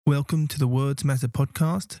Welcome to the Words Matter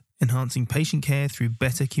podcast, enhancing patient care through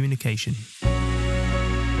better communication.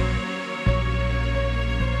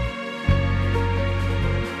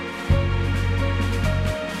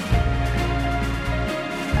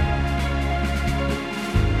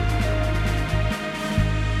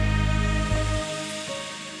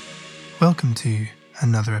 Welcome to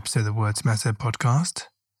another episode of the Words Matter podcast.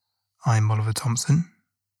 I'm Oliver Thompson.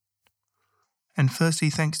 And firstly,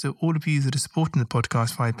 thanks to all of you that are supporting the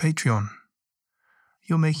podcast via Patreon.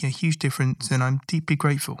 You're making a huge difference and I'm deeply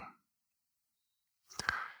grateful.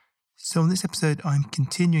 So in this episode, I'm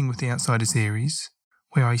continuing with the Outsider series,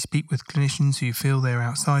 where I speak with clinicians who feel they're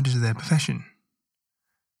outsiders of their profession,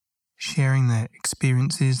 sharing their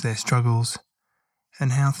experiences, their struggles,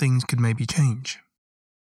 and how things could maybe change.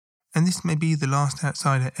 And this may be the last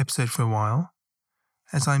Outsider episode for a while,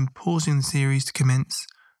 as I'm pausing the series to commence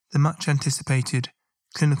the much anticipated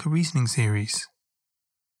Clinical Reasoning series.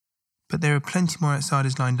 But there are plenty more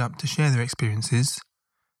outsiders lined up to share their experiences,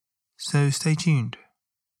 so stay tuned.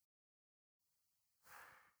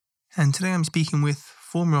 And today I'm speaking with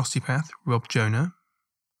former osteopath Rob Jonah.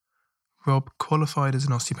 Rob qualified as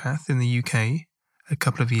an osteopath in the UK a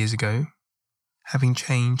couple of years ago, having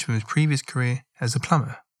changed from his previous career as a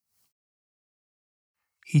plumber.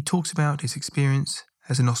 He talks about his experience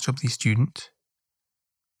as an osteopathy student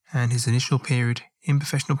and his initial period in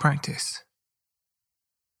professional practice,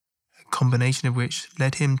 a combination of which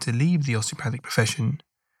led him to leave the osteopathic profession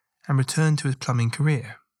and return to his plumbing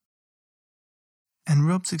career. And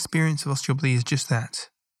Rob's experience of osteopathy is just that,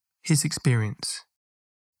 his experience.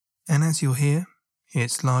 And as you'll hear,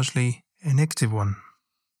 it's largely a negative one.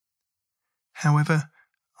 However,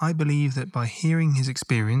 I believe that by hearing his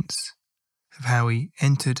experience of how he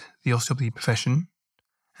entered the osteopathy profession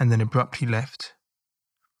and then abruptly left,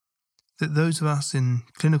 that those of us in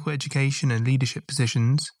clinical education and leadership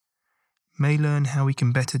positions may learn how we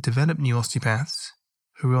can better develop new osteopaths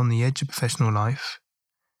who are on the edge of professional life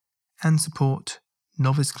and support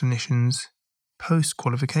novice clinicians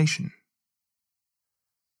post-qualification.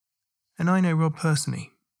 And I know Rob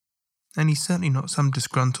personally, and he's certainly not some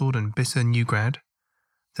disgruntled and bitter new grad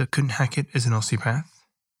that couldn't hack it as an osteopath.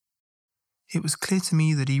 It was clear to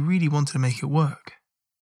me that he really wanted to make it work.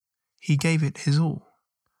 He gave it his all,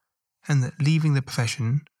 and that leaving the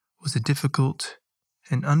profession was a difficult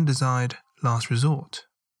and undesired last resort.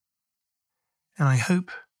 And I hope,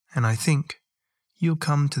 and I think, you'll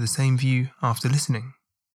come to the same view after listening.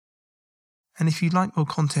 And if you'd like more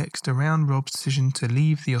context around Rob's decision to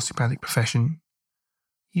leave the osteopathic profession,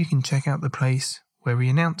 you can check out the place where he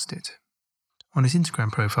announced it on his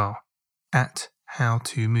Instagram profile,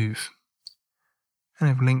 @howtomove. And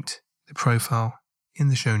I've linked the profile in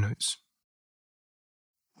the show notes.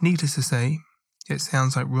 Needless to say, it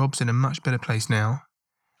sounds like Rob's in a much better place now,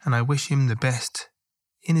 and I wish him the best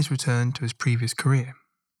in his return to his previous career.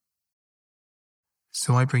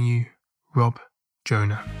 So I bring you Rob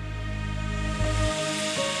Jonah.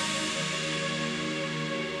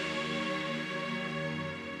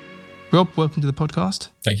 Rob, welcome to the podcast.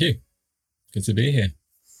 Thank you. Good to be here.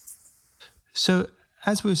 So,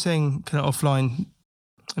 as we were saying kind of offline,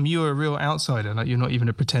 you're a real outsider, like you're not even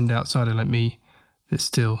a pretend outsider like me that's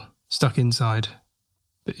still stuck inside,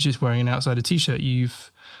 but just wearing an outsider t-shirt.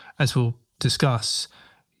 As we'll discuss,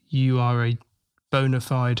 you are a bona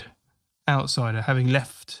fide outsider, having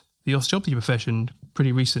left the osteopathy profession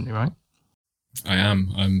pretty recently, right? I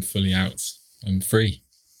am. I'm fully out. I'm free.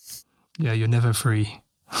 Yeah, you're never free.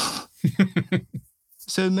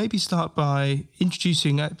 So maybe start by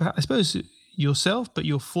introducing, I suppose, yourself, but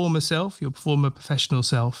your former self, your former professional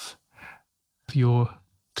self, your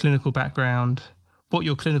clinical background, what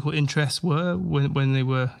your clinical interests were when they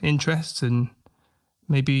were interests, and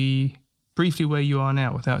maybe briefly where you are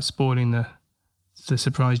now without spoiling the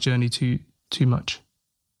surprise journey too much.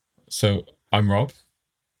 So I'm Rob,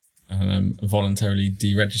 and I'm a voluntarily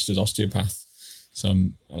deregistered osteopath. So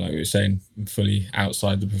I'm, like you were saying, I'm fully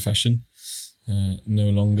outside the profession, no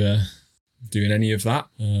longer doing any of that,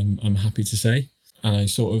 I'm happy to say. And I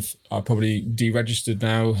probably deregistered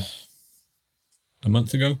now a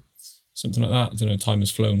month ago, something like that. I don't know, time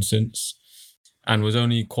has flown since. And was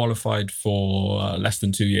only qualified for less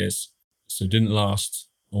than 2 years. So didn't last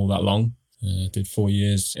all that long. Did 4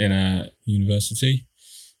 years in a university,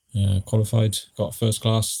 qualified, got first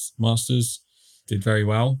class masters, did very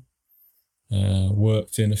well.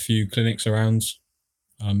 Worked in a few clinics around.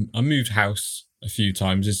 I moved house a few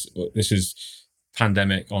times. This is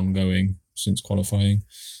pandemic ongoing since qualifying.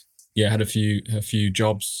 Yeah, had a few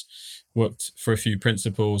jobs. Worked for a few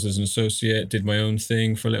principals as an associate. Did my own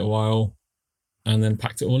thing for a little while, and then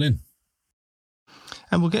packed it all in.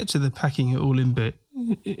 And we'll get to the packing it all in a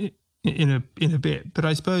bit. But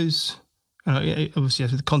I suppose, obviously,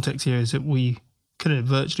 the context here is that we kind of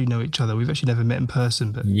virtually know each other. We've actually never met in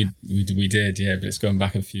person, but we did, yeah. But it's going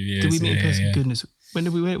back a few years. Did we meet in person? Yeah. Goodness, when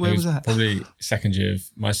did we? Where was that? Probably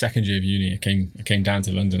my second year of uni. I came down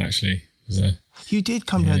to London actually. You did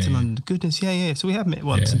come down to London. Goodness, yeah. So we have met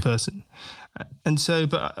once in person, and so,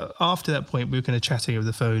 but after that point, we were kind of chatting over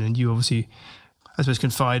the phone, and you obviously, I suppose,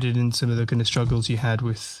 confided in some of the kind of struggles you had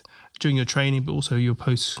with during your training, but also your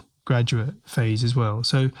postgraduate phase as well.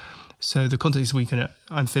 So the context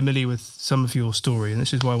I'm familiar with some of your story, and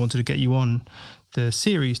this is why I wanted to get you on the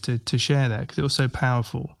series to share that, because it was so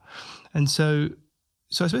powerful. And so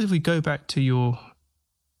I suppose if we go back to your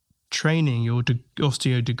training, your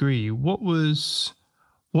osteo degree, what was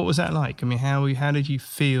that like? I mean, how did you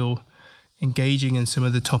feel engaging in some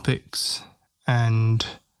of the topics and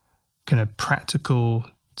kind of practical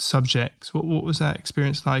subjects? What was that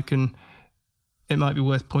experience like? And it might be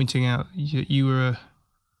worth pointing out you were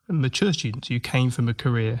a mature student. You came from a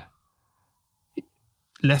career,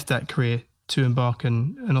 left that career to embark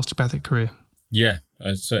on an osteopathic career. Yeah,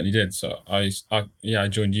 I certainly did. So I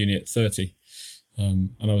joined uni at 30,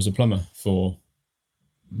 and I was a plumber for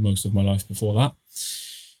most of my life before that.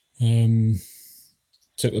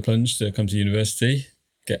 Took the plunge to come to university,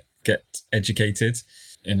 get educated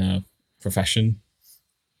in a profession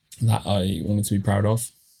that I wanted to be proud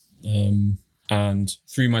of, and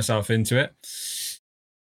threw myself into it.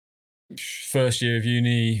 First year of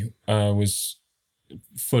uni, was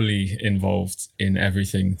fully involved in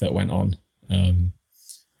everything that went on.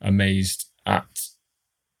 Amazed at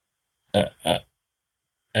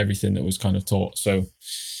everything that was kind of taught. So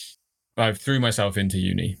I threw myself into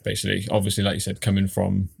uni, basically. Obviously, like you said, coming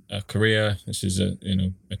from a career, this is a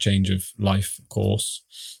change of life course.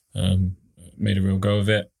 Made a real go of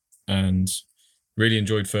it and really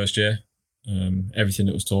enjoyed first year. Everything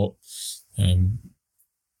that was taught.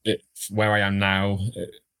 Where I am now, it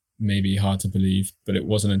may be hard to believe, but it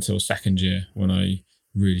wasn't until second year when I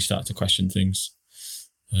really started to question things,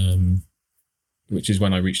 which is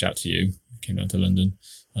when I reached out to you, came down to London.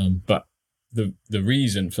 But the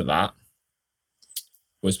reason for that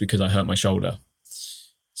was because I hurt my shoulder.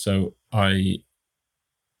 So I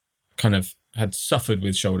kind of had suffered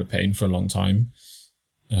with shoulder pain for a long time,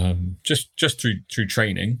 just through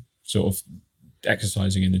training, sort of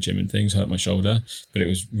exercising in the gym and things, hurt my shoulder, but it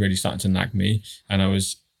was really starting to nag me. And I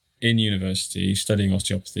was in university studying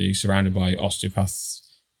osteopathy, surrounded by osteopaths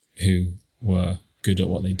who were good at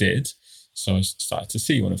what they did. So I started to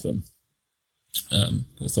see one of them. I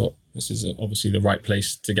thought, this is obviously the right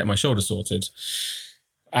place to get my shoulder sorted.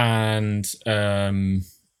 And I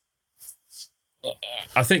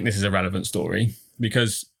think this is a relevant story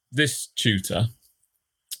because this tutor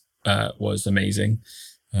was amazing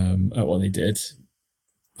at what they did,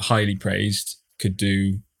 highly praised, could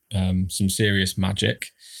do some serious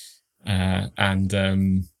magic. So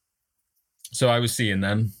I was seeing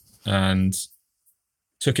them and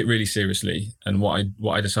took it really seriously. And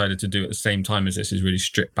what I decided to do at the same time as this is really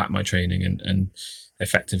strip back my training and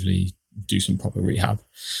effectively do some proper rehab.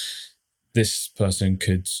 This person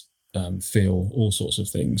could feel all sorts of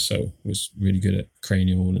things, so was really good at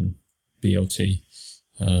cranial and BLT.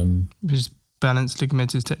 Which is balanced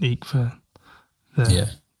ligamentous technique for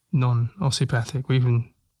the non-osteopathic, or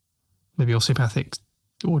even maybe osteopathic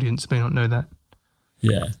audience may not know that.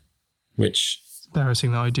 Yeah, which... It's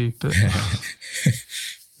embarrassing that I do, but...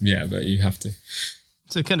 Yeah, but you have to.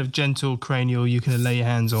 So kind of gentle cranial, you can lay your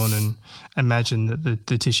hands on and imagine that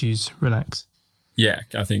the tissues relax. Yeah,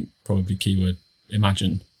 I think probably keyword,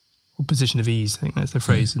 imagine. Or position of ease, I think that's the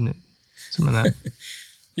phrase, isn't it? Something like that.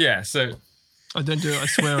 Yeah, so... I don't do it, I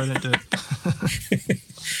swear I don't do it.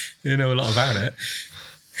 You know a lot about it.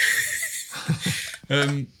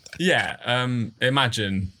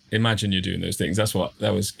 Imagine you're doing those things.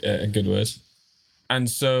 That was a good word. And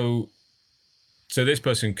so this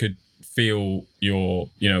person could feel your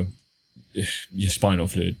spinal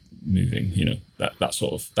fluid moving, that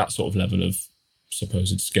sort of level of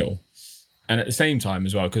supposed skill. And at the same time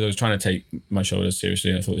as well, because I was trying to take my shoulders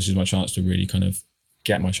seriously, I thought this is my chance to really kind of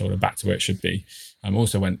get my shoulder back to where it should be. I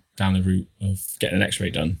also went down the route of getting an x-ray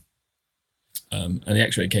done. And the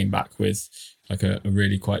x-ray came back with like a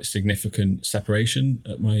really quite significant separation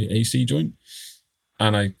at my AC joint.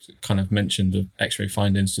 And I kind of mentioned the x-ray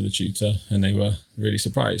findings to the tutor and they were really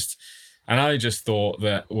surprised. And I just thought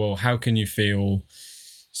that, well, how can you feel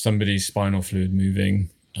somebody's spinal fluid moving,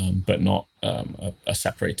 but not a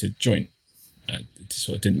separated joint? It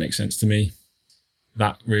sort of didn't make sense to me.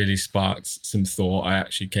 That really sparked some thought. I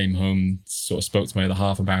actually came home, sort of spoke to my other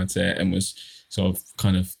half about it and was sort of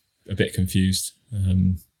kind of a bit confused,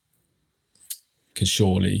 because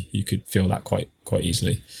surely you could feel that quite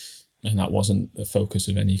easily, and that wasn't the focus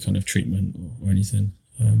of any kind of treatment or anything.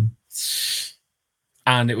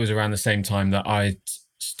 And it was around the same time that I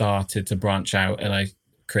started to branch out, and I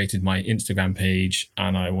created my Instagram page,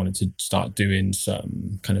 and I wanted to start doing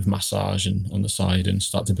some kind of massage and on the side and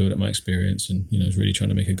start to build up my experience, and I was really trying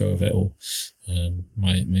to make a go of it all.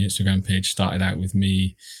 My Instagram page started out with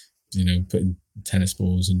me putting tennis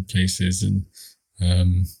balls in places, and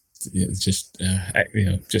just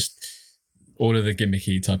all of the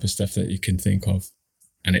gimmicky type of stuff that you can think of,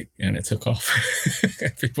 and it took off.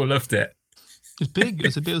 People loved it. It was big.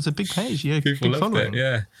 It was a big page. Yeah, people big loved following. it.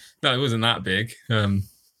 Yeah, no, it wasn't that big.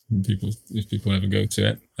 If people ever go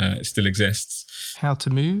to it still exists. How to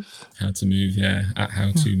move. Yeah, at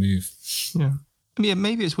How to Move. Yeah. Yeah,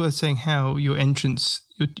 maybe it's worth saying how your entrance,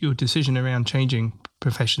 your decision around changing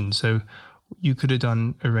professions. So you could have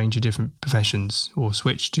done a range of different professions or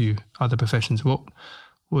switched to other professions. What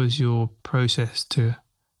was your process to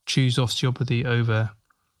choose osteopathy over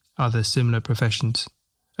other similar professions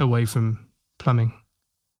away from plumbing?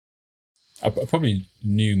 I probably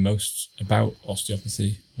knew most about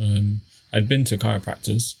osteopathy. I'd been to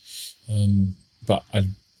chiropractors, but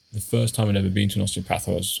the first time I'd ever been to an osteopath,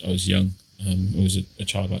 I was young. It was a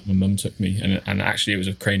child, like my mum took me, and actually it was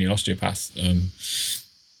a cranial osteopath.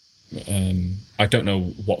 I don't know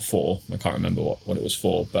what for. I can't remember what it was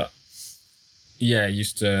for, but yeah, I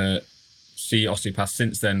used to see osteopaths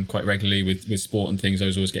since then quite regularly with sport and things. I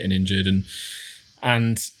was always getting injured,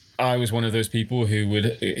 and I was one of those people who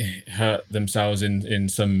would hurt themselves in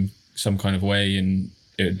some kind of way, and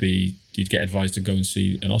it would be, you'd get advised to go and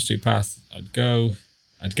see an osteopath. I'd go,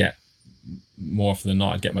 I'd get, more often than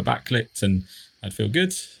not, I'd get my back clipped and I'd feel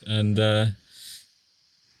good, and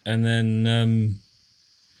then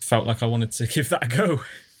felt like I wanted to give that a go.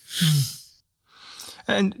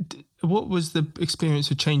 And what was the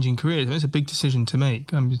experience of changing careers? It's a big decision to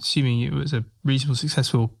make. I'm assuming it was a reasonable,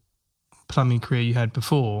 successful plumbing career you had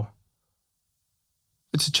before.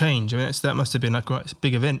 It's a change. I mean, that must have been like, right, it's a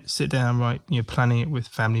big event. Sit down, right, you're planning it with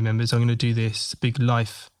family members. I'm going to do this. It's a big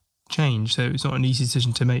life change. So it's not an easy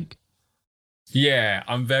decision to make. Yeah,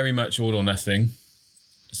 I'm very much all or nothing.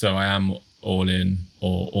 So I am all in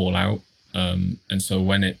or all out. And so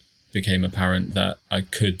when it became apparent that I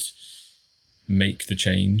could make the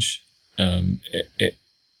change, it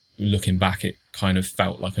looking back, it kind of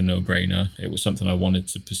felt like a no-brainer. It was something I wanted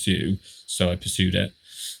to pursue, so I pursued it.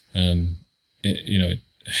 It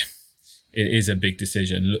is a big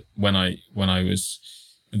decision. When I was,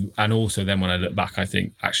 and also then when I look back, I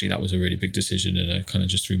think actually that was a really big decision, and I kind of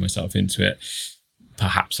just threw myself into it.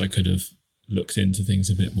 Perhaps I could have looked into things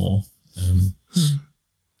a bit more.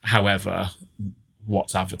 However,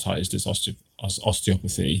 what's advertised as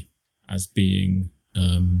osteopathy as being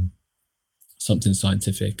something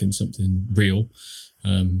scientific and something real,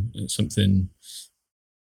 something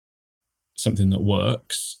that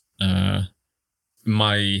works.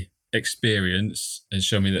 My experience has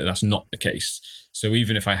shown me that that's not the case. So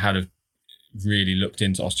even if I had really looked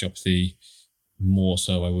into osteopathy more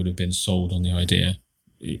so, I would have been sold on the idea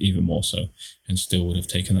even more so, and still would have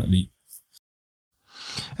taken that leap.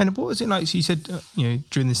 And what was it like? So you said,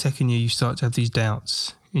 during the second year, you start to have these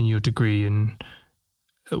doubts in your degree. And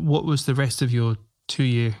what was the rest of your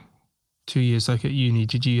 2 years like at uni?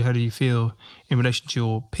 How do you feel in relation to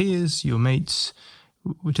your peers, your mates?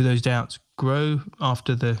 Do those doubts grow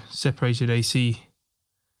after the separated AC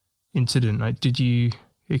incident? Like, did you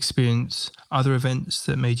experience other events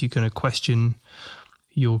that made you kind of question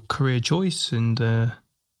your career choice and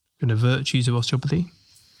kind of virtues of osteopathy?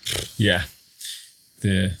 Yeah,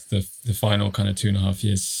 the final kind of 2.5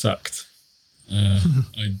 years sucked.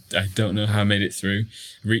 I don't know how I made it through.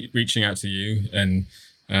 Reaching out to you and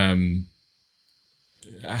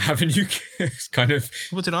having you kind of...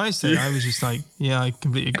 What did I say? Yeah. I was just like, yeah, I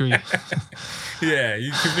completely agree. Yeah,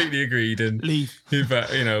 you completely agreed, and leave.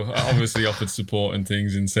 But obviously offered support and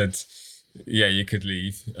things, and said, yeah, you could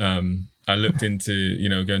leave. I looked into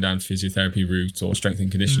going down physiotherapy route or strength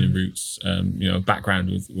and conditioning routes. Background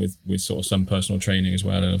with sort of some personal training as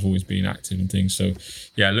well, and I've always been active and things. So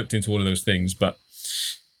yeah, I looked into all of those things, but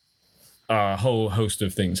a whole host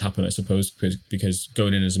of things happened, I suppose, because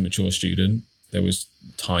going in as a mature student, there was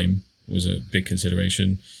time was a big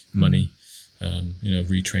consideration, money,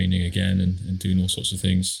 retraining again and doing all sorts of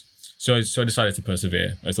things. So I decided to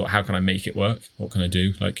persevere. I thought, how can I make it work? What can I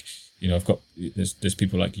do? Like, I've got, there's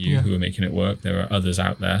people like you who are making it work. There are others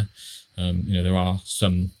out there. There are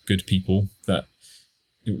some good people that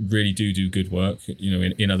really do good work,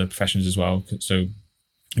 in other professions as well. So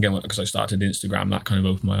again, because I started Instagram, that kind of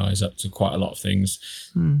opened my eyes up to quite a lot of things.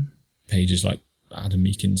 Pages like Adam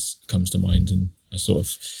Meakins comes to mind, and I sort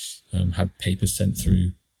of had papers sent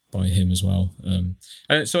through by him as well. And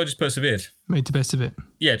so I just persevered. Made the best of it.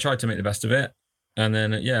 Yeah, tried to make the best of it. And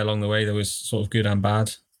then, along the way, there was sort of good and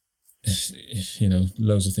bad.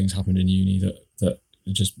 Loads of things happened in uni that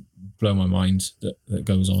just blow my mind that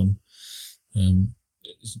goes on.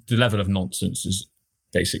 The level of nonsense is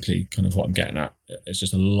basically kind of what I'm getting at. It's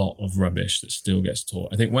just a lot of rubbish that still gets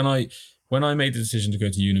taught. I think when I made the decision to go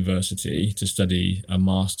to university to study a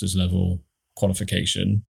master's level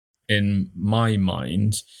qualification, in my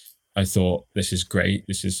mind, I thought, this is great.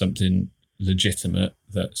 This is something legitimate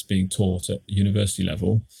that's being taught at university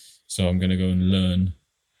level. So I'm going to go and learn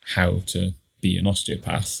how to be an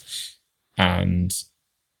osteopath. And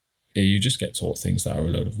you just get taught things that are a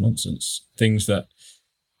load of nonsense. Things that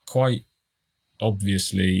quite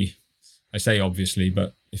obviously, I say obviously,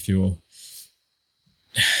 but if you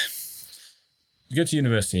go to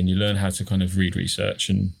university and you learn how to kind of read research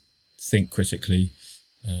and think critically,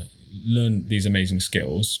 learn these amazing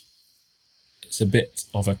skills, it's a bit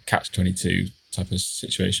of a catch-22 type of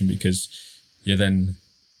situation, because you're then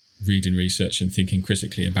reading research and thinking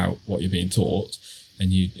critically about what you're being taught,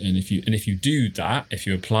 and if you do that, if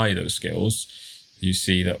you apply those skills, you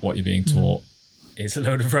see that what you're being taught is a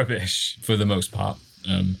load of rubbish for the most part.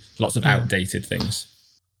 Lots of outdated things.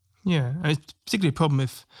 Yeah, and it's particularly a problem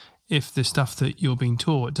if the stuff that you're being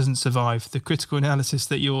taught doesn't survive the critical analysis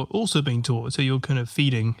that you're also being taught. So you're kind of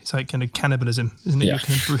feeding, it's like kind of cannibalism, isn't it? Yeah.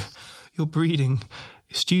 You're breeding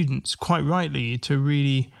students, quite rightly, to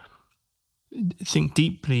really think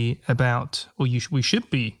deeply about, or we should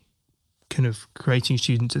be kind of creating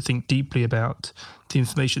students to think deeply about the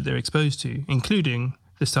information they're exposed to, including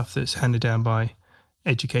the stuff that's handed down by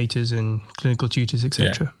educators and clinical tutors,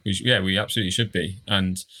 etc. Yeah, we absolutely should be.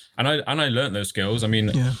 And I learned those skills. I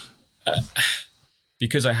mean,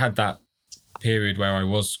 because I had that period where I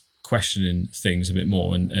was questioning things a bit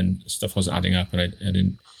more, and stuff wasn't adding up, and I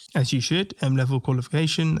didn't. As you should, M-level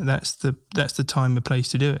qualification. That's the time and place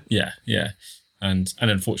to do it. Yeah. And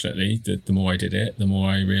unfortunately, the more I did it, the more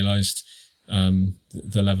I realised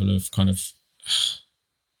the level of kind of,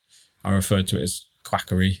 I referred to it as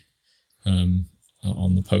quackery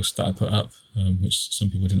on the post that I put up, which some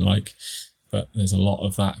people didn't like, but there's a lot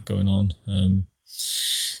of that going on.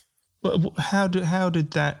 But how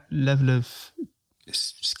did that level of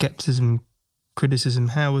skepticism, criticism,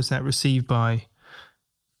 how was that received by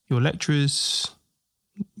your lecturers,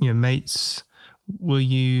 your mates?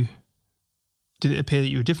 Did it appear that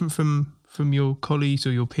you were different from your colleagues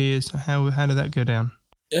or your peers? How did that go down?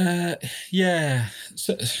 Yeah,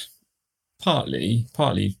 so partly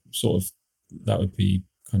sort of that would be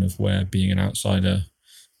kind of where being an outsider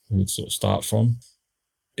would sort of start from.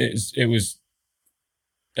 It was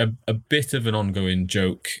a bit of an ongoing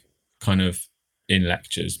joke kind of in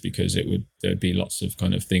lectures, because there'd be lots of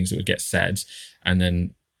kind of things that would get said, and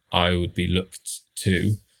then I would be looked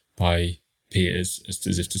to by peers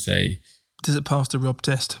as if to say, does it pass the Rob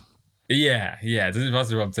test? Yeah. Does it pass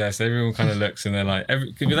the Rob test? Everyone kind of looks and they're like,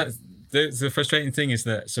 the frustrating thing is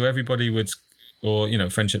that, so everybody would, or,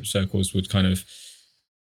 friendship circles would kind of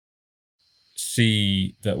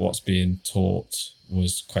see that what's being taught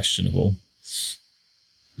was questionable,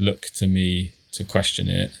 look to me to question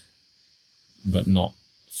it, but not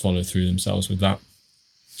follow through themselves with that.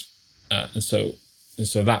 And so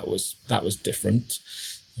that was different.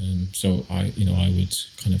 So I would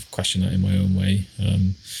kind of question that in my own way.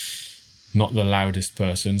 Not the loudest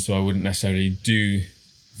person, so I wouldn't necessarily do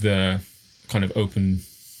the kind of open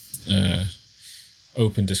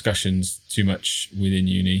discussions too much within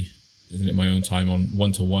uni. In my own time, on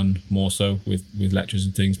one-to-one more so with lecturers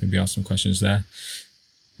and things, maybe ask some questions there,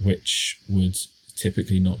 which would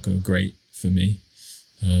typically not go great for me.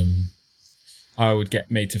 I would get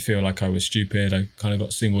made to feel like I was stupid. I kind of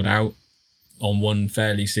got singled out on one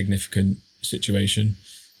fairly significant situation.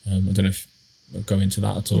 I don't know if I'll go into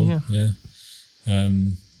that at all. Yeah.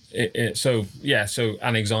 So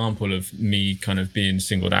an example of me kind of being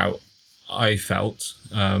singled out, I felt.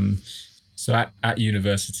 So at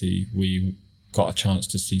university, we got a chance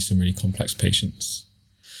to see some really complex patients.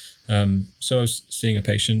 So I was seeing a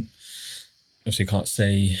patient. Obviously, can't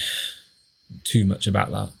say too much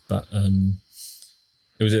about that, but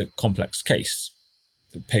it was a complex case.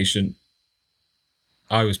 The patient,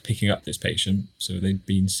 I was picking up this patient, so they'd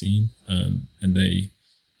been seen, and they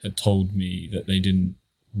had told me that they didn't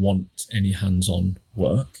want any hands-on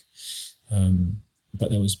work, but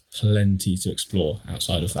there was plenty to explore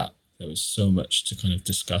outside of that. There was so much to kind of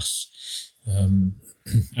discuss.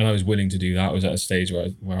 and I was willing to do that. I was at a stage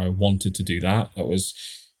where I wanted to do that. That was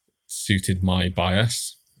suited my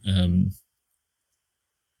bias.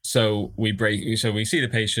 So we see the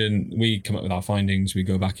patient, we come up with our findings, we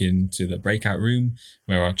go back into the breakout room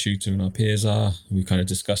where our tutor and our peers are, we kind of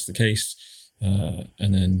discuss the case,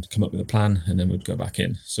 and then come up with a plan, and then we'd go back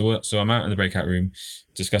in. So I'm out in the breakout room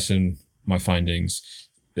discussing my findings,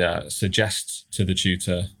 suggest to the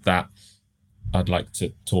tutor that I'd like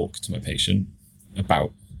to talk to my patient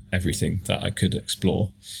about everything that I could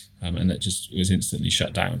explore, and that just was instantly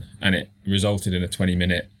shut down, and it resulted in a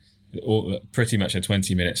 20-minute, or pretty much a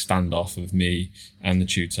 20-minute standoff of me and the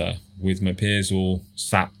tutor, with my peers all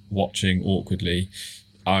sat watching awkwardly.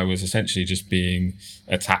 I was essentially just being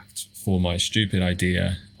attacked for my stupid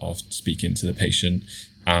idea of speaking to the patient,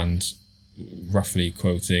 and roughly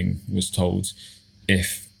quoting, was told,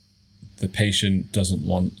 if the patient doesn't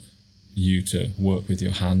want you to work with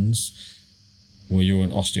your hands, well, you're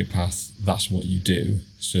an osteopath, that's what you do,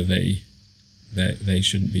 so they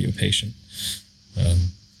shouldn't be your patient.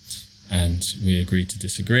 And we agreed to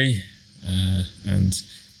disagree.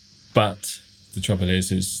 But the trouble is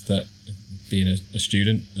that being a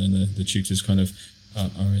student and the tutors kind of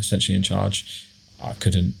are essentially in charge, I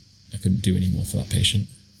couldn't do any more for that patient.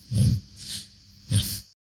 Yeah.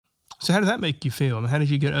 So how did that make you feel? I mean, how did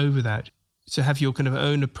you get over that? So have your kind of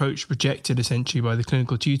own approach rejected essentially by the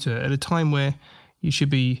clinical tutor at a time where you should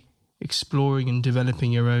be exploring and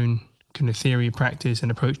developing your own kind of theory of practice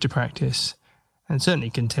and approach to practice. And certainly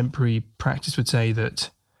contemporary practice would say that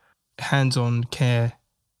hands-on care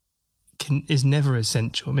is never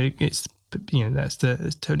essential. I mean, it's, that's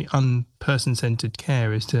totally unperson-centered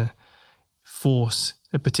care, is to force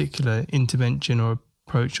a particular intervention or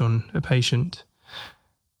approach on a patient,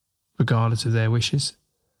 regardless of their wishes.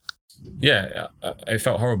 Yeah, it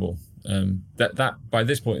felt horrible. That by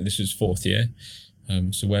this point, this was fourth year.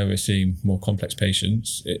 So where we're seeing more complex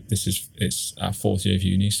patients, it's our fourth year of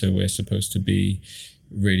uni, so we're supposed to be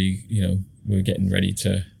really, we're getting ready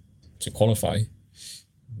to qualify.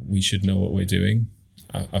 We should know what we're doing.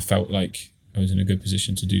 I felt like I was in a good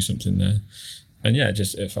position to do something there, and yeah,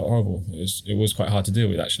 it felt horrible. It was quite hard to deal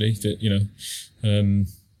with, actually.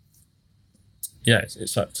 It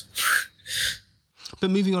sucked. But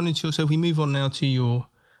moving on so if we move on now to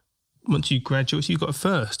once you graduate, so you got a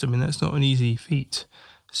first. I mean, that's not an easy feat.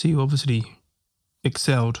 So you obviously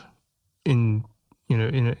excelled in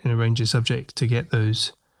a range of subjects to get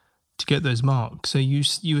those marks. So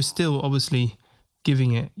you were still obviously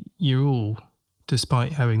giving it your all,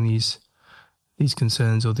 despite having these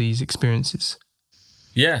concerns or these experiences.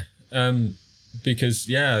 Yeah, because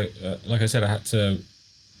like I said, I had to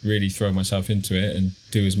really throw myself into it and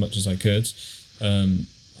do as much as I could.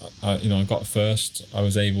 I got first. I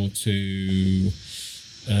was able to,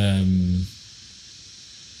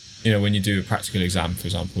 when you do a practical exam, for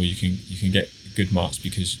example, you can get good marks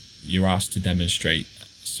because you're asked to demonstrate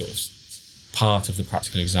sort of part of the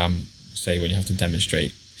practical exam. Say when you have to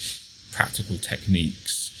demonstrate practical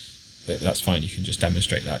techniques, that's fine. You can just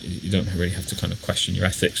demonstrate that. You don't really have to kind of question your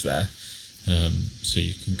ethics there. So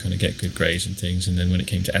you can kind of get good grades and things. And then when it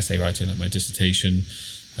came to essay writing, like my dissertation,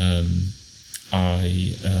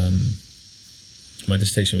 my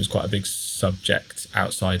dissertation was quite a big subject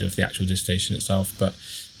outside of the actual dissertation itself, but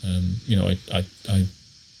I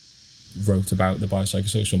wrote about the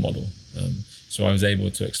biopsychosocial model, so I was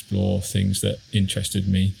able to explore things that interested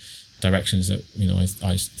me, directions that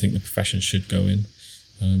I think the profession should go in,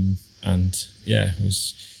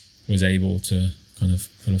 was able to kind of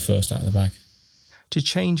pull a first out of the bag. To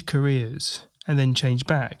change careers and then change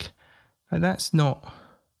back, that's not.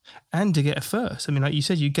 And to get a first. I mean, like you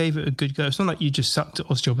said, you gave it a good go. It's not like you just sucked at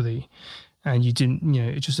osteopathy and you didn't,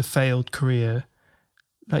 it's just a failed career.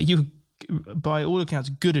 Like you were, by all accounts,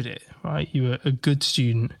 good at it, right? You were a good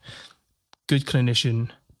student, good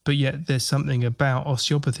clinician, but yet there's something about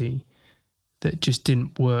osteopathy that just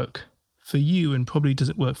didn't work for you and probably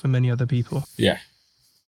doesn't work for many other people. Yeah.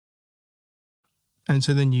 And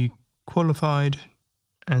so then you qualified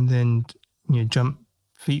and then jumped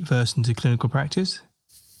feet first into clinical practice.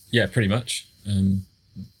 Yeah, pretty much.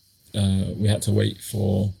 We had to wait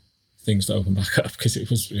for things to open back up because it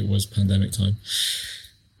was pandemic time.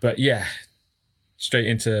 But yeah, straight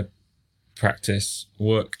into practice.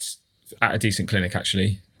 Worked at a decent clinic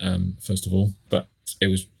actually, first of all, but it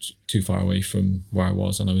was too far away from where I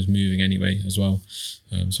was, and I was moving anyway as well.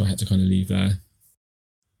 So I had to kind of leave there.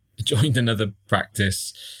 I joined another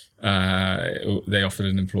practice. They offered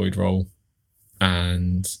an employed role,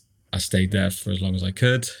 and I stayed there for as long as I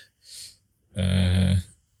could.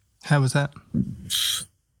 How was that?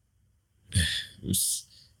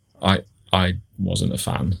 I wasn't a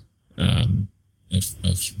fan of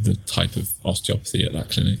the type of osteopathy at that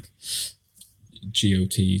clinic.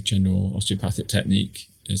 GOT, general osteopathic technique,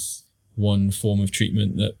 is one form of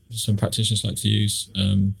treatment that some practitioners like to use.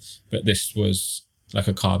 But this was like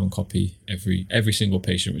a carbon copy. Every single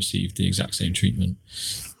patient received the exact same treatment.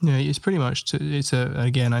 Yeah, it's pretty much,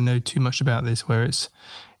 again, I know too much about this, where it's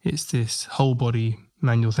this whole body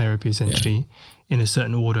manual therapy essentially, in a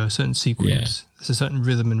certain order, a certain sequence. There's a certain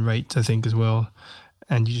rhythm and rate, I think, as well.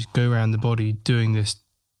 And you just go around the body doing this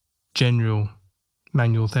general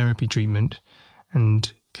manual therapy treatment,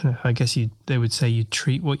 and kind of, I guess they would say you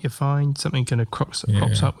treat what you find. Something kind of crops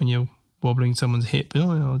up when you're wobbling someone's hip.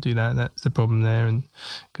 Oh, I'll do that. That's the problem there, and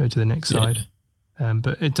go to the next side.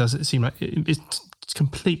 But it doesn't seem like it's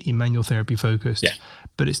completely manual therapy focused. Yeah.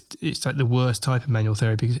 But it's like the worst type of manual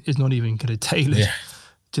therapy, because it's not even kind of tailored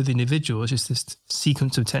to the individual. It's just this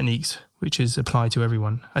sequence of techniques which is applied to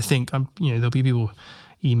everyone. I think there'll be people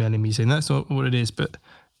emailing me saying that's not what it is, but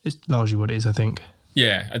it's largely what it is, I think.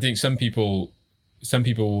 Yeah, I think some people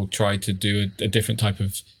try to do a different type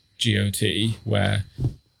of GOT where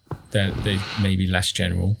they may be less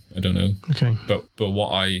general. I don't know. Okay. But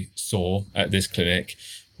what I saw at this clinic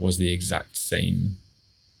was the exact same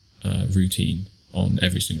routine on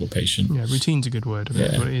every single patient. Yeah, routine's a good word.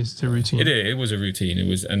 That's what it is. It's a routine. It was a routine. It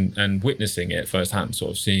was, and witnessing it firsthand,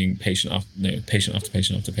 sort of seeing patient after patient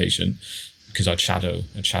after patient, because I'd shadow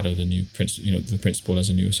the new the principal as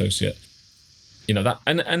a new associate. That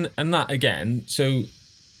and that again. So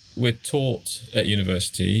we're taught at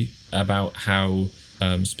university about how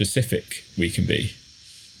specific we can be,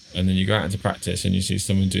 and then you go out into practice and you see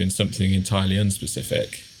someone doing something entirely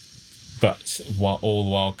unspecific, but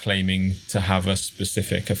all while claiming to have a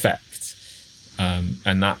specific effect,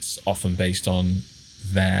 and that's often based on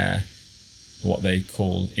what they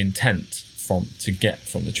call intent to get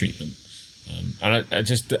from the treatment. And I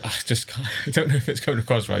just I don't know if it's coming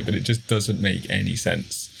across right, but it just doesn't make any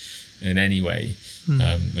sense in any way.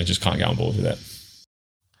 I just can't get on board with it.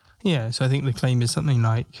 Yeah, so I think the claim is something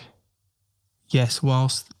like, yes,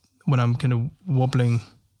 whilst when I'm kind of wobbling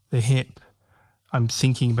the hip, I'm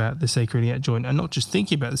thinking about the sacroiliac joint, and not just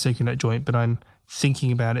thinking about the sacroiliac joint, but I'm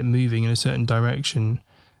thinking about it moving in a certain direction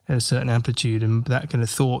at a certain amplitude, and that kind of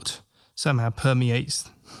thought somehow permeates,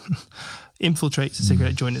 infiltrates the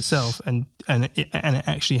sacroiliac joint itself, and it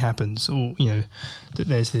actually happens. Or that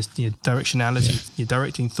there's this directionality. You're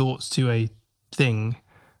directing thoughts to a thing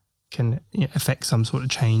can affect some sort of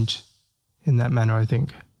change in that manner, I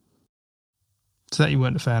think. So that you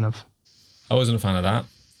weren't a fan of? I wasn't a fan of that.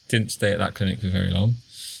 Didn't stay at that clinic for very long,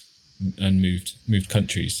 and moved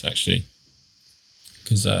countries, actually,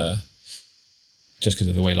 because of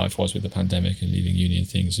the way life was with the pandemic and leaving uni and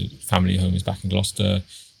things. Family home is back in Gloucester.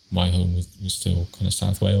 My home was still kind of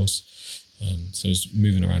South Wales, so I was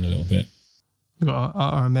moving around a little bit. We've got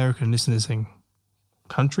our American listeners saying,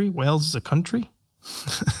 country? Wales is a country?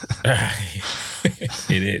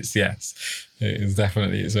 It is, yes. It is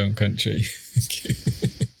definitely its own country.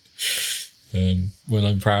 One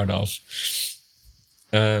I'm proud of.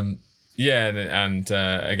 Again,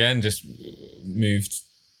 just moved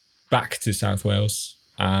back to South Wales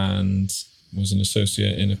and was an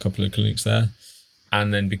associate in a couple of clinics there.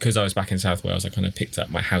 And then because I was back in South Wales, I kind of picked up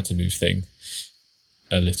my how to move thing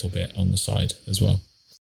a little bit on the side as well.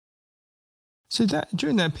 So that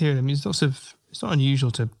during that period, I mean, it's not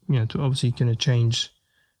unusual to obviously kind of change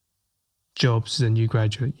jobs as a new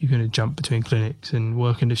graduate. You're going to jump between clinics and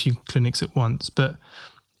work in a few clinics at once. But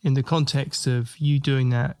in the context of you doing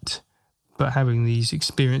that, but having these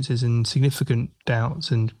experiences and significant doubts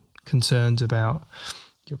and concerns about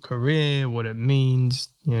your career, what it means,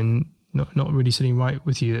 not really sitting right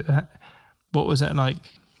with you. What was that like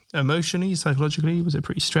emotionally, psychologically? Was it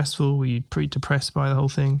pretty stressful? Were you pretty depressed by the whole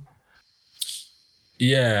thing?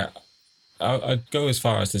 Yeah, I'd go as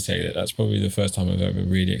far as to say that that's probably the first time I've ever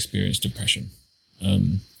really experienced depression.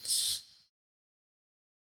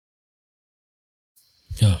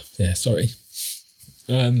 Sorry.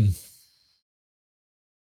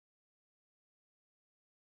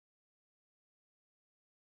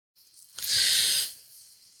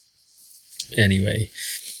 Anyway,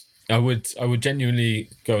 I would genuinely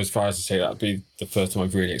go as far as to say that'd be the first time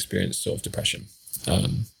I've really experienced sort of depression.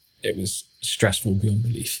 It was stressful beyond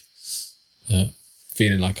belief.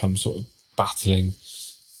 Feeling like I'm sort of battling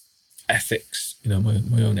ethics, my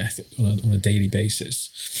own ethics on a daily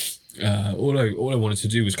basis. All I wanted to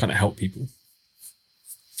do was kind of help people.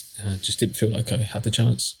 Just didn't feel like I had the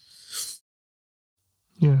chance.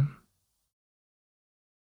 Yeah.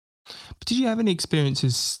 Did you have any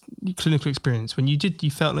experiences, clinical experience, when you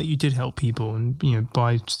felt like you did help people, and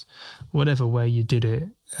by whatever way you did it?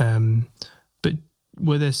 But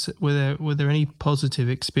were there any positive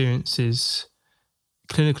experiences,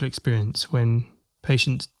 clinical experience, when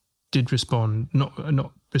patients did respond, not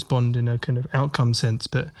respond in a kind of outcome sense,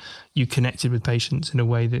 but you connected with patients in a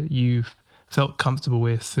way that you felt comfortable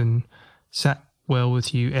with and sat well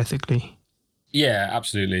with you ethically? Yeah,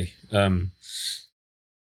 absolutely.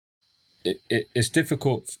 It's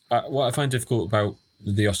difficult. What I find difficult about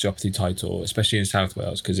the osteopathy title, especially in South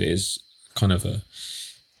Wales, because it is kind of a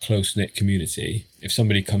close-knit community. If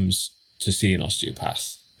somebody comes to see an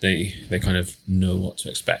osteopath, they kind of know what to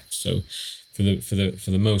expect. So for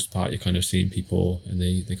the most part, you're kind of seeing people and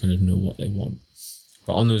they kind of know what they want.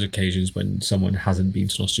 But on those occasions when someone hasn't been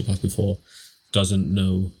to an osteopath before, doesn't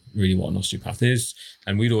know really what an osteopath is,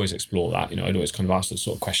 and we'd always explore that. I'd always kind of ask those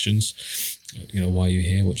sort of questions. Why are you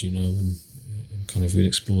here? What do you know? And kind of we'd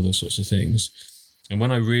explore those sorts of things. And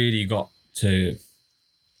when I really got to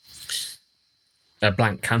a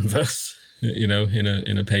blank canvas, in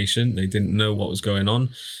a patient, they didn't know what was going on,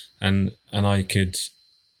 and I could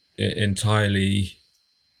entirely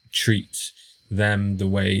treat them the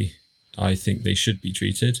way I think they should be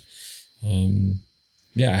treated.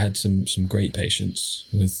 I had some great patients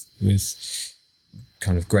with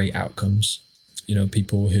kind of great outcomes.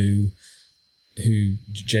 People who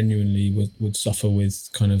genuinely would suffer with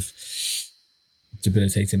kind of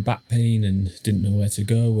debilitating back pain and didn't know where to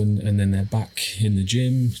go, and then they're back in the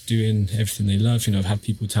gym doing everything they love. I've had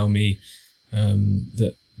people tell me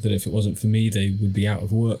that if it wasn't for me, they would be out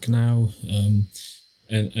of work now.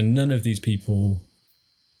 And none of these people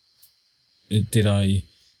did I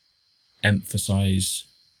emphasize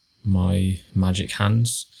my magic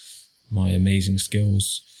hands, my amazing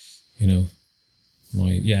skills,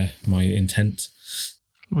 my intent.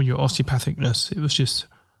 Well, your osteopathicness, it was just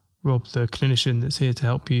Rob, the clinician that's here to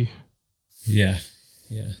help you. Yeah.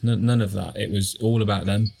 None of that. It was all about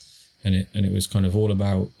them, and it was kind of all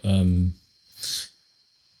about kind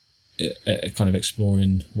of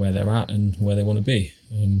exploring where they're at and where they want to be.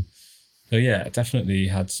 So yeah, definitely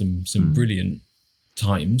had some brilliant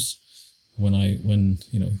times when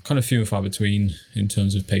kind of few and far between in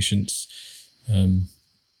terms of patients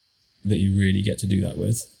that you really get to do that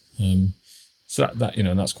with. So that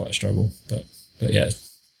that's quite a struggle, but yeah,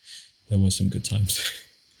 there were some good times.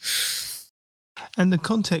 And the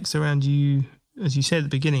context around you, as you said at the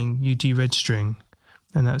beginning, you deregistering,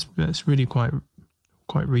 and that's really quite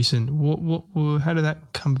recent. How did that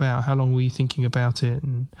come about? How long were you thinking about it,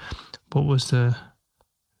 and what was the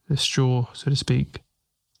straw, so to speak,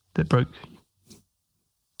 that broke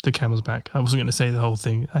the camel's back? I wasn't going to say the whole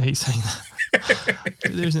thing. I hate saying that.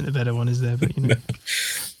 There isn't a better one, is there? But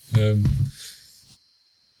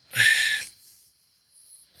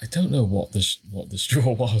I don't know what the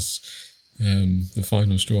straw was. The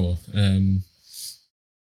final straw.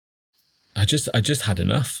 I just had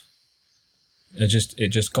enough. It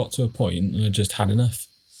just got to a point, and I just had enough.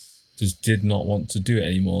 Just did not want to do it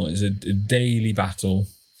anymore. It's a daily battle.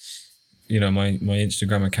 My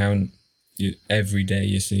Instagram account, every day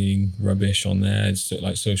you're seeing rubbish on there. It's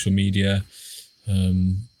like social media.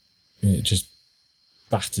 It just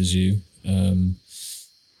batters you. And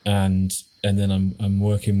then I'm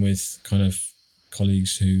working with kind of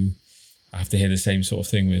colleagues who I have to hear the same sort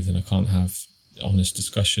of thing with, and I can't have honest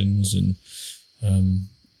discussions, and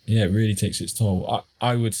it really takes its toll.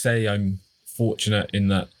 I would say I'm fortunate in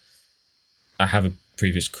that I have a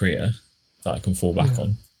previous career that I can fall back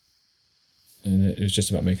on, and it was just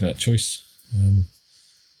about making that choice.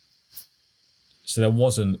 So there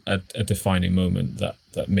wasn't a defining moment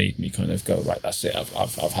that made me kind of go, right, that's it,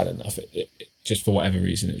 I've had enough. It just for whatever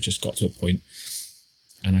reason, it just got to a point,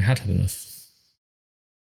 and I had enough.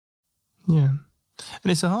 Yeah.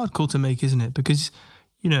 And it's a hard call to make, isn't it? Because,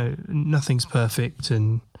 nothing's perfect,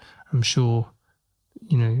 and I'm sure,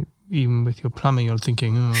 even with your plumbing, you're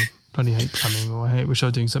thinking, oh, I bloody hate plumbing, or I wish I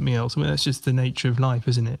was doing something else. I mean, that's just the nature of life,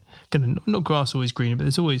 isn't it? Not grass always greener, but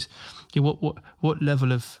there's always what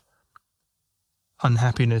level of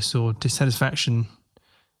unhappiness or dissatisfaction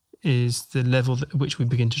is the level at which we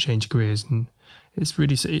begin to change careers. And it's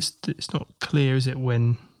really, it's not clear, is it,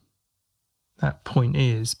 when that point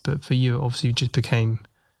is? But for you, obviously, you just became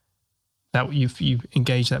that, you've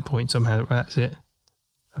engaged that point somehow. That's it.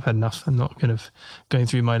 I've had enough. I'm not kind of going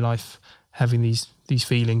through my life having these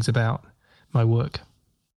feelings about my work.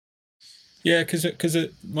 Yeah, because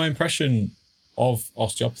my impression of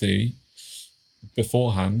osteopathy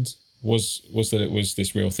beforehand was that it was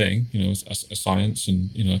this real thing, a science, and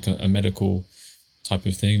like a medical type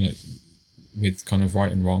of thing, like with kind of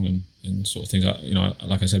right and wrong and sort of things.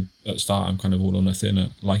 Like I said at the start, I'm kind of all or nothing. I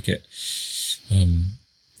like it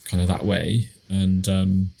kind of that way.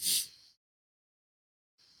 And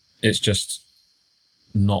it's just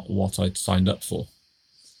not what I'd signed up for.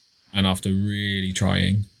 And after really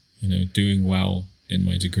trying, doing well in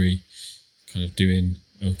my degree, kind of doing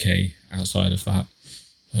okay outside of that,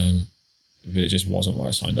 but it just wasn't what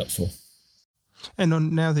I signed up for.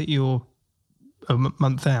 And now that you're a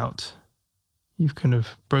month out, you've kind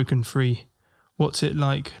of broken free. What's it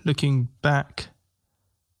like looking back?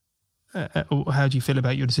 How do you feel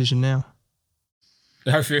about your decision now?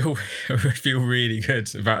 I feel really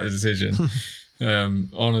good about the decision.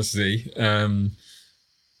 Honestly,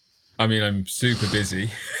 I mean, I'm super busy,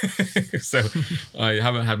 so I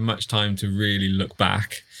haven't had much time to really look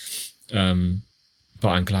back. But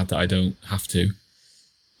I'm glad that I don't have to.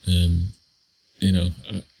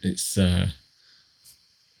 It's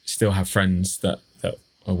still have friends that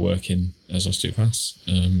are working as osteopaths.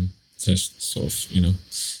 So sort of,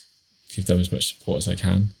 give them as much support as I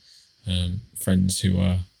can. Friends who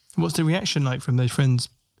are... What's the reaction like from those friends?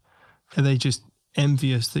 Are they just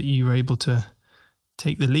envious that you were able to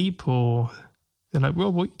take the leap, or they're like,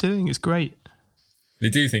 well, what are you doing? It's great. They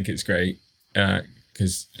do think it's great,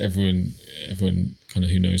 because everyone kind of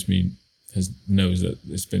who knows me knows that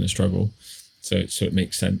it's been a struggle. So it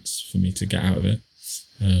makes sense for me to get out of it.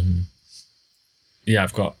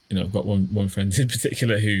 I've got one friend in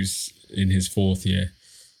particular who's in his 4th year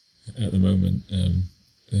at the moment. And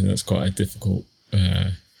that's quite a difficult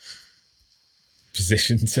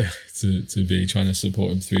position to be, trying to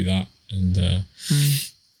support him through that. And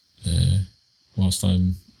whilst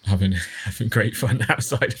I'm having great fun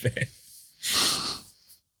outside of it.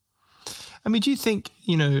 I mean, do you think,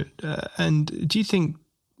 I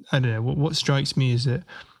don't know, what strikes me is that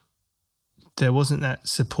there wasn't that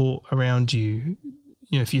support around you.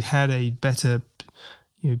 If you had a better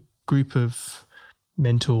group of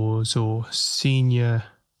mentors or senior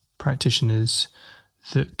practitioners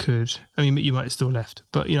that could, I mean, you might have still left,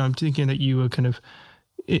 but, I'm thinking that you were kind of,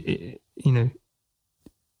 in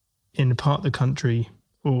a part of the country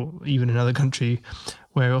or even another country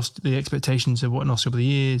where the expectations of what an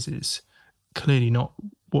osteopathy is clearly not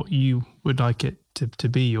what you would like it to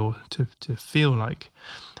be or to feel like.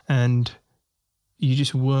 And you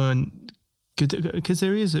just weren't, because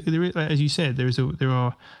there is, as you said, there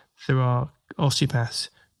are osteopaths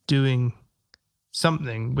doing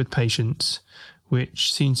something with patients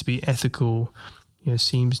which seems to be ethical,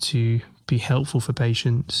 seems to be helpful for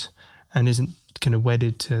patients, and isn't kind of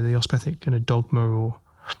wedded to the osteopathic kind of dogma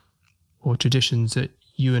or traditions that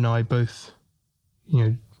you and I both,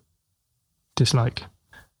 dislike.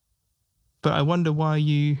 But I wonder why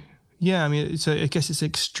I guess it's an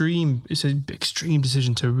extreme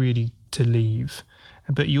decision to leave,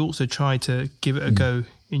 but you also try to give it a go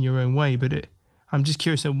in your own way. But I'm just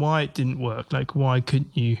curious on why it didn't work. Like, why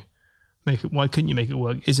couldn't you make it work?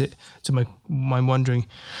 Is it, I'm wondering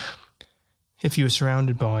if you were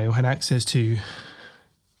surrounded by or had access to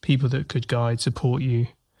people that could guide, support you,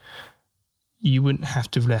 you wouldn't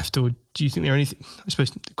have to have left. Or do you think there anything, I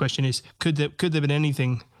suppose the question is, could there have been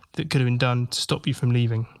anything that could have been done to stop you from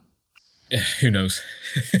leaving? Who knows?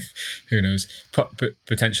 Who knows?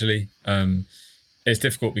 Potentially. It's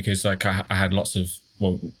difficult because I had I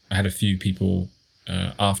had a few people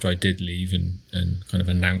after I did leave and kind of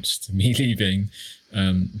announced me leaving,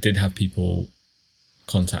 did have people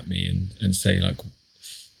contact me and say, like,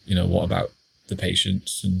 what about the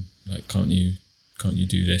patients, and like, can't you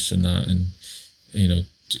do this and that, and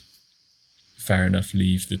fair enough,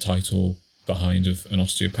 leave the title behind of an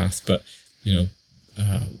osteopath, but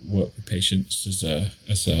work with patients as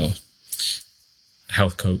a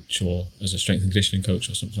health coach or as a strength and conditioning coach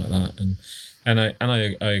or something like that, and I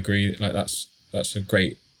agree, like that's a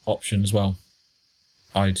great option as well.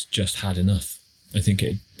 I'd just had enough. I think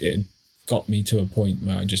it got me to a point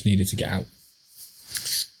where I just needed to get out,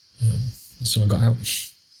 so I got out.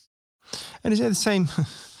 And is there the same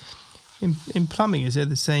in plumbing? Is there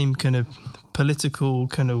the same kind of political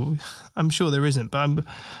kind of? I'm sure there isn't, but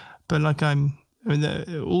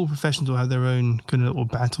all professions will have their own kind of little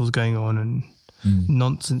battles going on and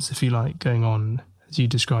nonsense, if you like, going on, as you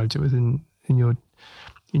described it within in your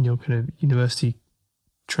kind of university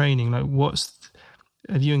training. Like,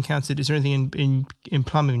 have you encountered? Is there anything in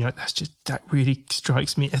plumbing? You're like, that really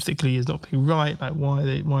strikes me ethically as not being right. Like, why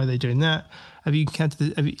are they doing that? Have you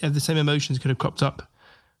encountered? Have the same emotions could have cropped up?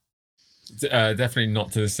 Definitely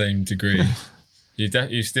not to the same degree.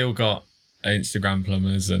 You've still got Instagram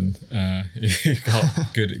plumbers, and you've got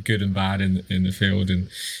good and bad in the field, and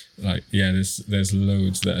like, there's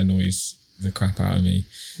loads that annoys the crap out of me.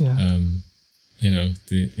 Yeah.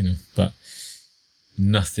 But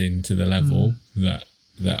nothing to the level that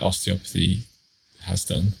osteopathy has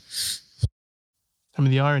done. I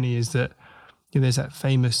mean, the irony is that there's that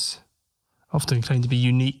famous, often claimed to be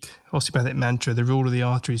unique osteopathic mantra, the rule of the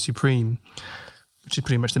artery is supreme, which is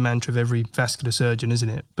pretty much the mantra of every vascular surgeon, isn't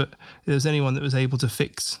it? But if there was anyone that was able to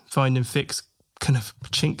find and fix kind of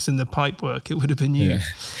chinks in the pipework, it would have been you.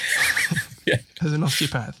 Yeah. As an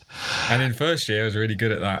osteopath. And in first year, I was really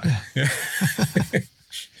good at that. Yeah.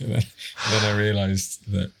 then I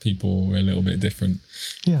realised that people were a little bit different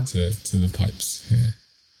to the pipes. Yeah.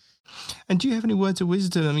 And do you have any words of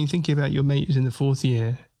wisdom? I mean, thinking about your mate who's in the fourth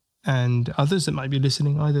year and others that might be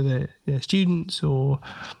listening, either they're students or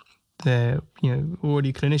they're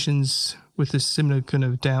already clinicians with this similar kind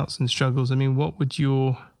of doubts and struggles. I mean, what would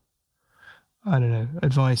your, I don't know,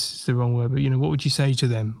 advice is the wrong word, but what would you say to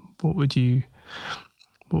them? What would you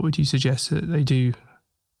suggest that they do?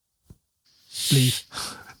 Leave.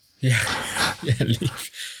 Yeah,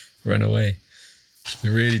 leave. Run away. It's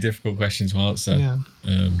a really difficult question to answer.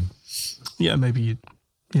 Yeah. Maybe you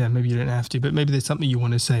don't have to, but maybe there's something you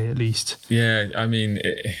want to say at least. Yeah, I mean,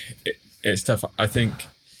 it's tough. I think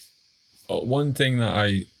one thing that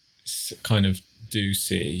I kind of do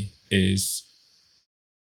see is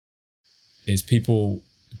people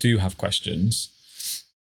do have questions,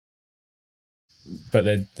 but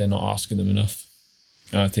they're not asking them enough.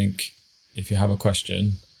 And I think if you have a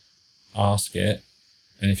question, ask it,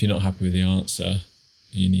 and if you're not happy with the answer,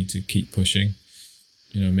 you need to keep pushing.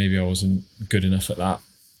 Maybe I wasn't good enough at that,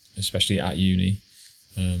 especially at uni.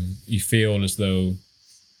 You feel as though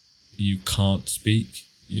you can't speak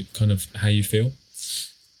kind of how you feel,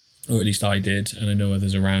 or at least I did, and I know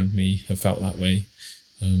others around me have felt that way.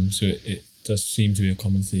 So it does seem to be a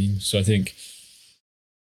common theme. So I think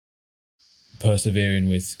persevering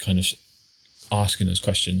with kind of asking those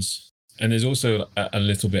questions. And there's also a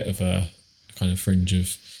little bit of a kind of fringe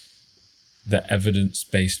of the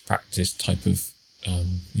evidence-based practice type of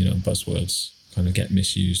buzzwords kind of get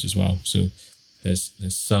misused as well. So there's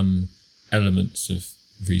some elements of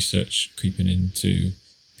research creeping into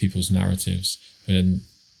people's narratives, but then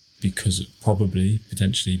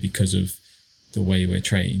potentially because of the way we're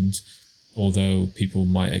trained, although people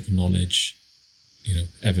might acknowledge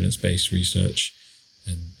evidence-based research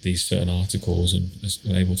and these certain articles and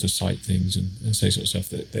are able to cite things and say sort of stuff,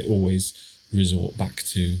 that they always resort back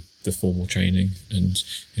to the formal training. And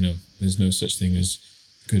there's no such thing as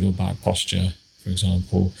good or bad posture, for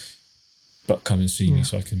example, but come and see me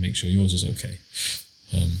so I can make sure yours is okay.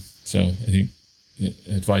 So I think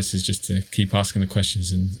advice is just to keep asking the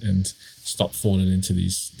questions and stop falling into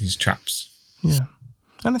these traps. Yeah.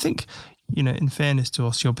 And I think, in fairness to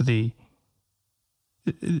osteopathy,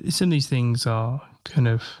 some of these things are kind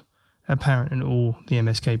of apparent in all the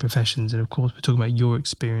MSK professions. And of course, we're talking about your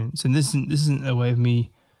experience. And this isn't a way of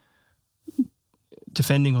me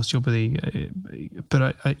defending osteopathy,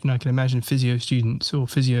 but I can imagine physio students or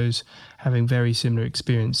physios having very similar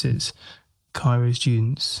experiences, chiro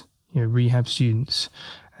students, rehab students.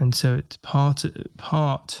 And so it's part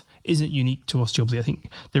isn't unique to osteopathy. I think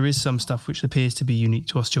there is some stuff which appears to be unique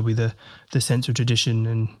to osteopathy, the sense of tradition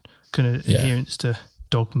and kind of adherence to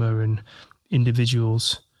dogma and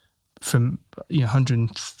individuals from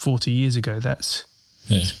 140 years ago. That's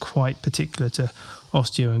quite particular to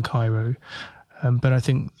osteo and chiro. But I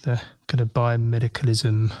think the kind of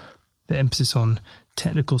biomedicalism, the emphasis on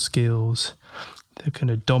technical skills, the kind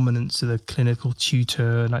of dominance of the clinical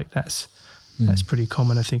tutor, that's pretty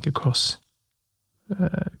common, I think, across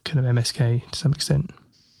kind of MSK to some extent.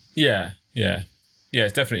 Yeah.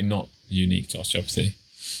 It's definitely not unique to osteopathy.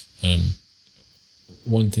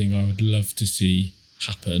 One thing I would love to see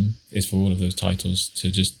happen is for all of those titles to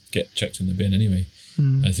just get checked in the bin anyway.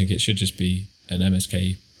 I think it should just be an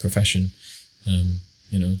MSK profession.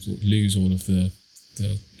 Lose all of the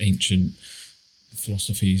ancient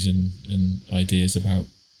philosophies and ideas about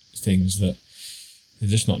things that are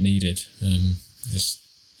just not needed. There's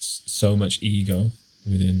so much ego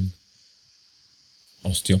within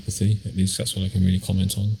osteopathy, at least that's what I can really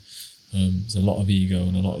comment on. There's a lot of ego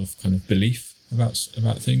and a lot of kind of belief about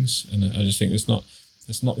things, and I just think it's not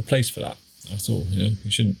the place for that at all. You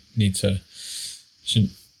shouldn't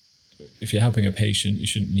if you're helping a patient, you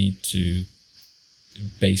shouldn't need to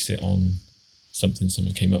base it on something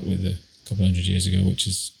someone came up with a couple hundred years ago, which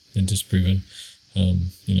has been disproven.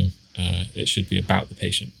 It should be about the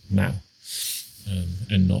patient now,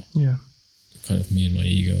 and not kind of me and my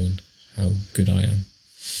ego and how good I am.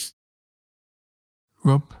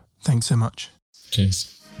 Rob, thanks so much.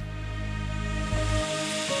 Cheers.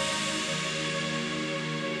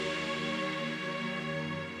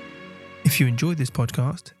 If you enjoyed this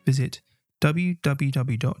podcast, visit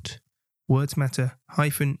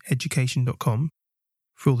www.wordsmatter-education.com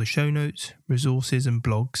for all the show notes, resources and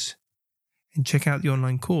blogs, and check out the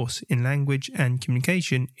online course in language and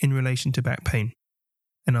communication in relation to back pain.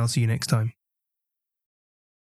 And I'll see you next time.